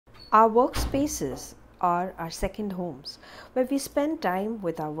Our workspaces are our second homes, where we spend time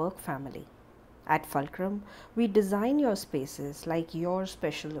with our work family. At Fulcrum, we design your spaces like your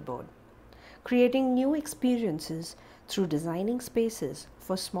special abode, creating new experiences through designing spaces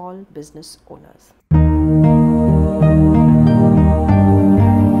for small business owners.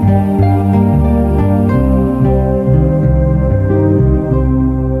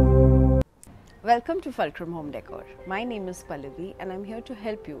 Welcome to Fulcrum Homedecor. My name is Pallavi and I'm here to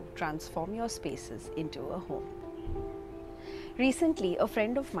help you transform your spaces into a home. Recently, a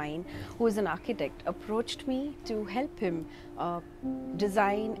friend of mine who is an architect approached me to help him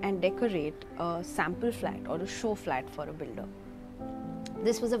design and decorate a sample flat or a show flat for a builder.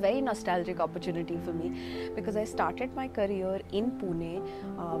 This was a very nostalgic opportunity for me because I started my career in Pune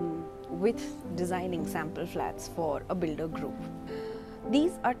with designing sample flats for a builder group.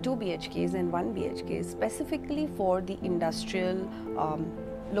 These are 2 BHKs and 1 BHK specifically for the industrial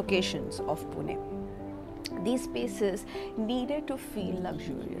locations of Pune. These spaces needed to feel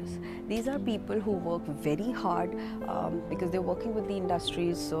luxurious. These are people who work very hard because they're working with the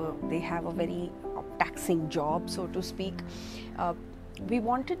industries, so they have a very taxing job, so to speak. We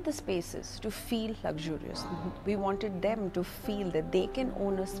wanted the spaces to feel luxurious. We wanted them to feel that they can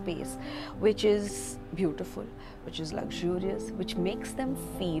own a space which is beautiful, which is luxurious, which makes them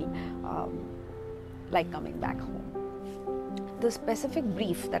feel like coming back home. The specific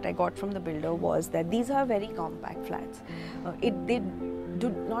brief that I got from the builder was that these are very compact flats. They do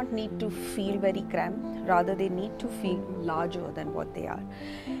not need to feel very cramped, rather they need to feel larger than what they are.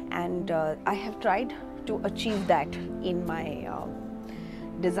 And I have tried to achieve that in my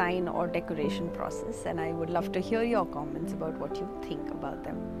design or decoration process, and I would love to hear your comments about what you think about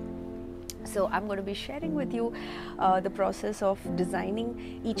them. So I'm going to be sharing with you the process of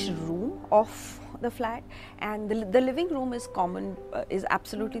designing each room of the flat, and the living room is common, is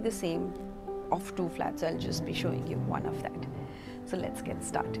absolutely the same of 2 flats. I'll just be showing you one of that. So let's get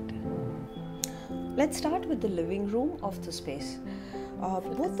started. Let's start with the living room of the space.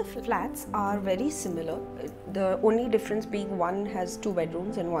 Both the flats are very similar, the only difference being one has 2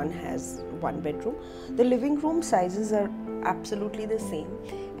 bedrooms and one has 1 bedroom. The living room sizes are absolutely the same,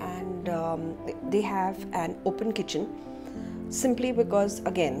 and they have an open kitchen, simply because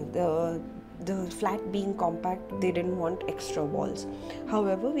again the flat being compact, they didn't want extra walls.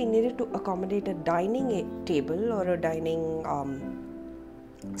 However, we needed to accommodate a dining table or a dining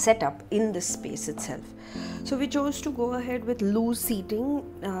setup in this space itself. So we chose to go ahead with loose seating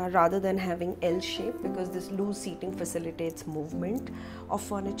rather than having L shape, because this loose seating facilitates movement of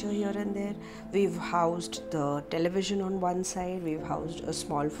furniture here and there. We've housed the television on one side, we've housed a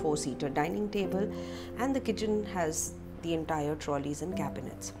small 4-seater dining table, and the kitchen has the entire trolleys and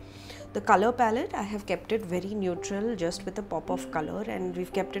cabinets. The color palette, I have kept it very neutral, just with a pop of color, and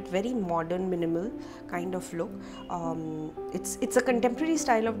we've kept it very modern, minimal kind of look. It's a contemporary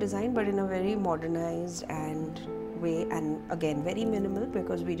style of design, but in a very modernized way, and again very minimal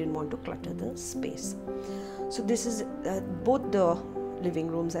because we didn't want to clutter the space. So this is both the living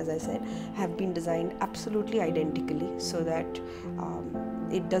rooms, as I said, have been designed absolutely identically, so that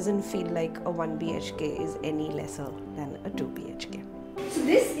it doesn't feel like a 1 BHK is any lesser than a 2 BHK. So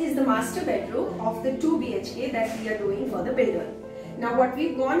this is the master bedroom of the 2 BHK that we are doing for the builder. Now what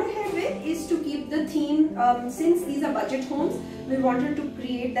we've gone ahead with is to keep the theme, since these are budget homes, we wanted to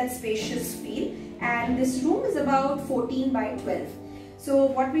create that spacious feel, and this room is about 14 by 12. So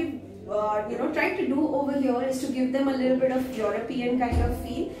what we've tried to do over here is to give them a little bit of European kind of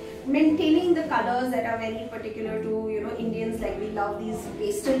feel, maintaining the colors that are very particular to Indians. Like, we love these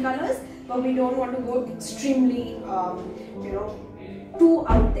pastel colors, but we don't want to go extremely too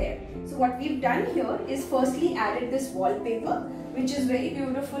out there. So what we've done here is firstly added this wallpaper, which is very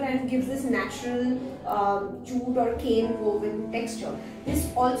beautiful and gives this natural jute or cane woven texture.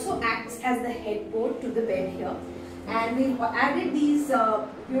 This also acts as the headboard to the bed here, and we've added these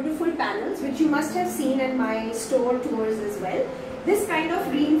beautiful panels, which you must have seen in my store tours as well. This kind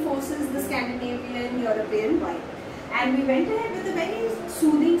of reinforces the Scandinavian European vibe. And we went ahead with a very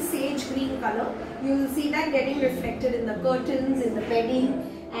soothing sage green color. You will see that getting reflected in the curtains, in the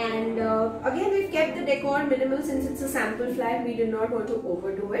bedding, and again we've kept the decor minimal since it's a sample flat. We did not want to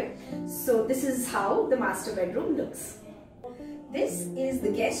overdo it. So this is how the master bedroom looks. This is the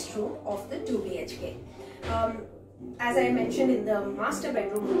guest room of the 2 BHK. As I mentioned in the master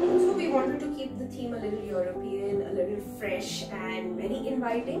bedroom, so we wanted to keep the theme a little European, a little fresh and very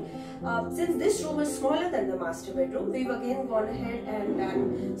inviting. Since this room is smaller than the master bedroom, we've again gone ahead and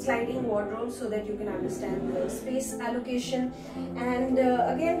done sliding wardrobes so that you can understand the space allocation. And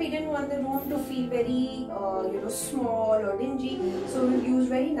again, we didn't want the room to feel very small or dingy, so we've used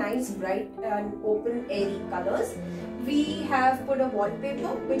very nice, bright and open, airy colors. We have put a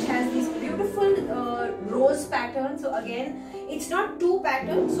wallpaper which has these beautiful rose patterns. So again, it's not too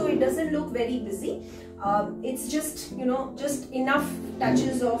patterned, so it doesn't look very busy. It's just just enough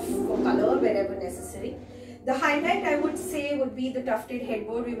touches of color wherever necessary. The highlight, I would say, would be the tufted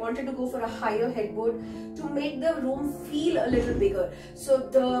headboard. We wanted to go for a higher headboard to make the room feel a little bigger. So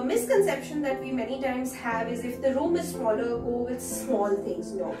the misconception that we many times have is if the room is smaller, go with small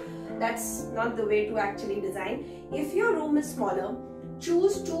things. No, that's not the way to actually design. If your room is smaller,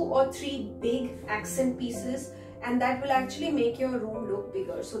 choose 2 or 3 big accent pieces, and that will actually make your room look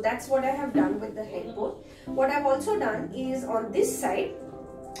bigger. So that's what I have done with the headboard. What I've also done is on this side,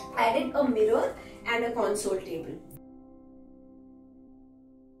 added a mirror and a console table.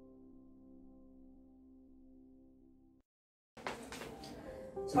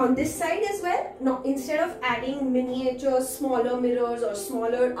 So on this side as well, now instead of adding miniature smaller mirrors or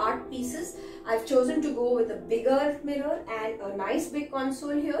smaller art pieces, I've chosen to go with a bigger mirror and a nice big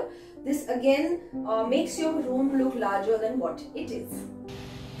console here. This again makes your room look larger than what it is.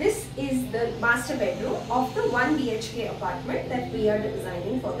 This is the master bedroom of the 1 BHK apartment that we are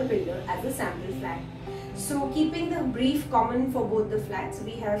designing for the builder as a sample flat. So keeping the brief common for both the flats,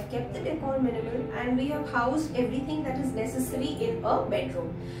 we have kept the decor minimal and we have housed everything that is necessary in a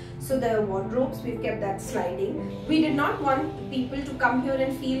bedroom. So the wardrobes, we've kept that sliding. We did not want people to come here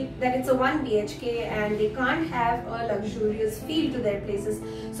and feel that it's a 1 BHK and they can't have a luxurious feel to their places.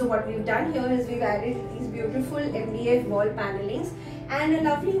 So what we've done here is we've added these beautiful MDF wall panelings and a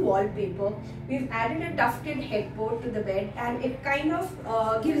lovely wallpaper. We've added a tufted headboard to the bed, and it kind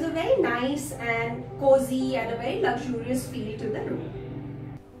of gives a very nice and cozy and a very luxurious feel to the room.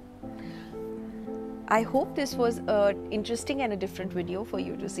 I hope this was an interesting and a different video for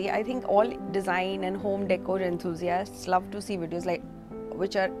you to see. I think all design and home decor enthusiasts love to see videos like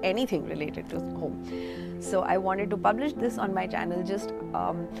which are anything related to home. So I wanted to publish this on my channel just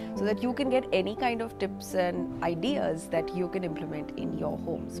so that you can get any kind of tips and ideas that you can implement in your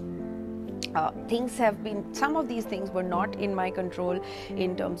homes. Some of these things were not in my control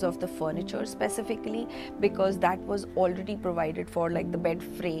in terms of the furniture specifically, because that was already provided for, like the bed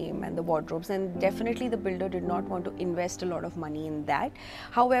frame and the wardrobes, and definitely the builder did not want to invest a lot of money in that.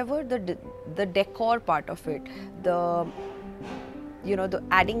 However, the decor part of it, the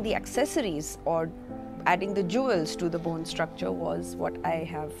adding the accessories or adding the jewels to the bone structure was what I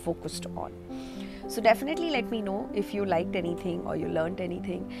have focused on. So definitely let me know if you liked anything or you learned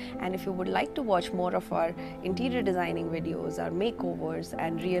anything, and if you would like to watch more of our interior designing videos, our makeovers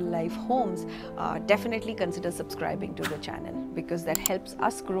and real life homes, definitely consider subscribing to the channel, because that helps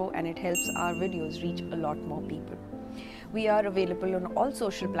us grow and it helps our videos reach a lot more people. We are available on all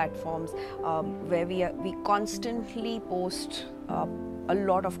social platforms where we constantly post a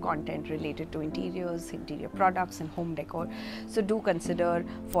lot of content related to interiors, interior products and home decor. So do consider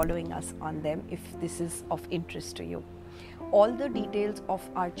following us on them if this is of interest to you. All the details of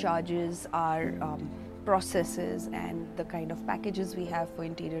our charges, our processes and the kind of packages we have for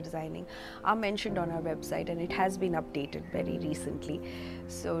interior designing are mentioned on our website, and it has been updated very recently.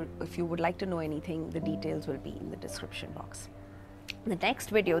 So if you would like to know anything, the details will be in the description box. The next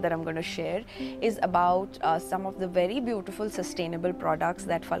video that I'm going to share is about some of the very beautiful sustainable products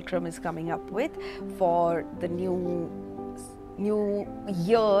that Fulcrum is coming up with for the new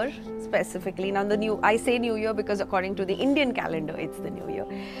year specifically. Now I say new year because according to the Indian calendar it's the new year.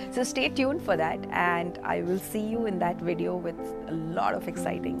 So stay tuned for that, and I will see you in that video with a lot of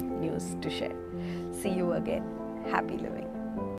exciting news to share. See you again. Happy living.